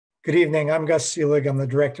Good evening. I'm Gus Seelig. I'm the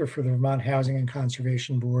director for the Vermont Housing and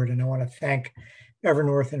Conservation Board, and I want to thank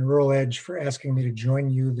Evernorth and Rural Edge for asking me to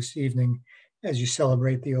join you this evening as you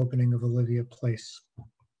celebrate the opening of Olivia Place.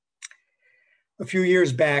 A few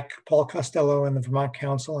years back, Paul Costello and the Vermont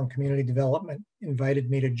Council on Community Development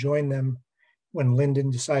invited me to join them when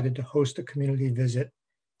Linden decided to host a community visit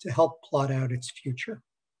to help plot out its future.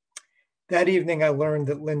 That evening, I learned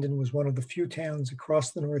that Linden was one of the few towns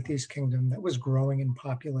across the Northeast Kingdom that was growing in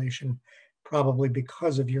population, probably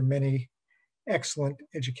because of your many excellent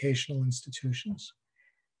educational institutions.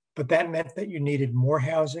 But that meant that you needed more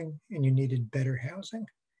housing and you needed better housing.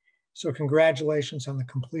 So congratulations on the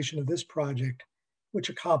completion of this project, which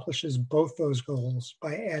accomplishes both those goals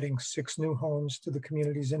by adding 6 new homes to the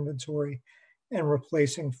community's inventory and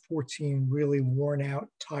replacing 14 really worn out,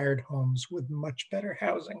 tired homes with much better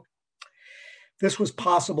housing. This was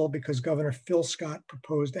possible because Governor Phil Scott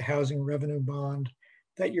proposed a housing revenue bond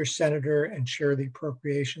that your senator and chair of the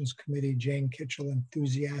Appropriations Committee, Jane Kitchell,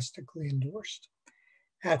 enthusiastically endorsed.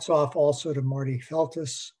 Hats off also to Marty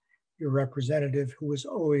Feltus, your representative, who was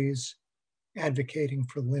always advocating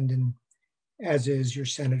for Linden, as is your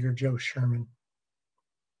Senator Joe Sherman.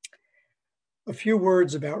 A few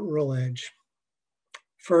words about Rural Edge.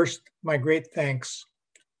 First, my great thanks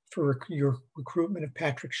for your recruitment of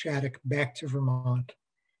Patrick Shattuck back to Vermont.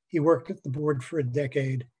 He worked at the board for a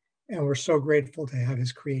decade, and we're so grateful to have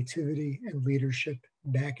his creativity and leadership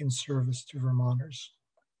back in service to Vermonters.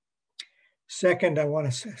 Second, I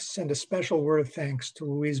want to send a special word of thanks to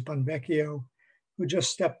Louise Bonvecchio, who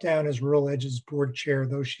just stepped down as Rural Edge's board chair,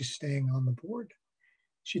 though she's staying on the board.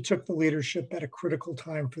 She took the leadership at a critical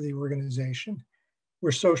time for the organization.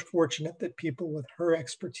 We're so fortunate that people with her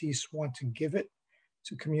expertise want to give it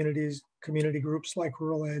to community groups like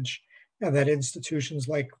Rural Edge, and that institutions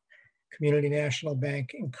like Community National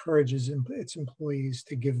Bank encourages its employees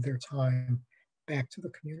to give their time back to the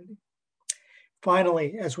community.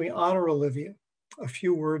 Finally, as we honor Olivia, a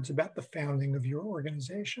few words about the founding of your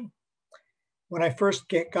organization. When I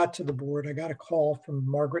first got to the board, I got a call from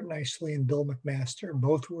Margaret Nicely and Bill McMaster.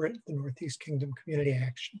 Both were at the Northeast Kingdom Community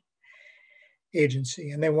Action Agency,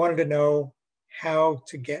 and they wanted to know how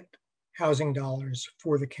to get housing dollars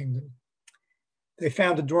for the kingdom. They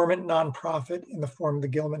found a dormant nonprofit in the form of the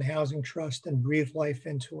Gilman Housing Trust and breathed life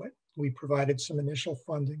into it. We provided some initial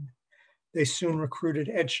funding. They soon recruited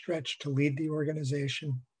Ed Stretch to lead the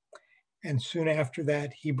organization. And soon after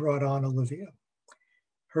that, he brought on Olivia.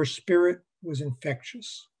 Her spirit was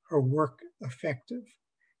infectious, her work effective,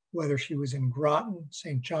 whether she was in Groton,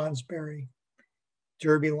 St. Johnsbury,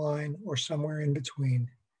 Derby Line, or somewhere in between.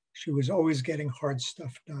 She was always getting hard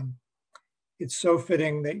stuff done. It's so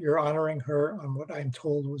fitting that you're honoring her on what I'm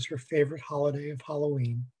told was her favorite holiday of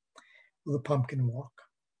Halloween, with a pumpkin walk.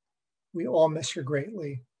 We all miss her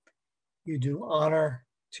greatly. You do honor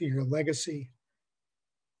to your legacy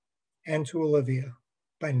and to Olivia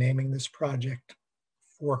by naming this project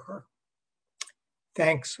for her.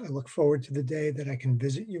 Thanks. I look forward to the day that I can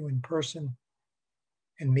visit you in person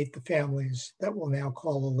and meet the families that will now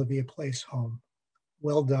call Olivia Place home.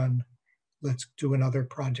 Well done. Let's do another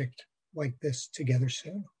project like this together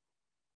soon.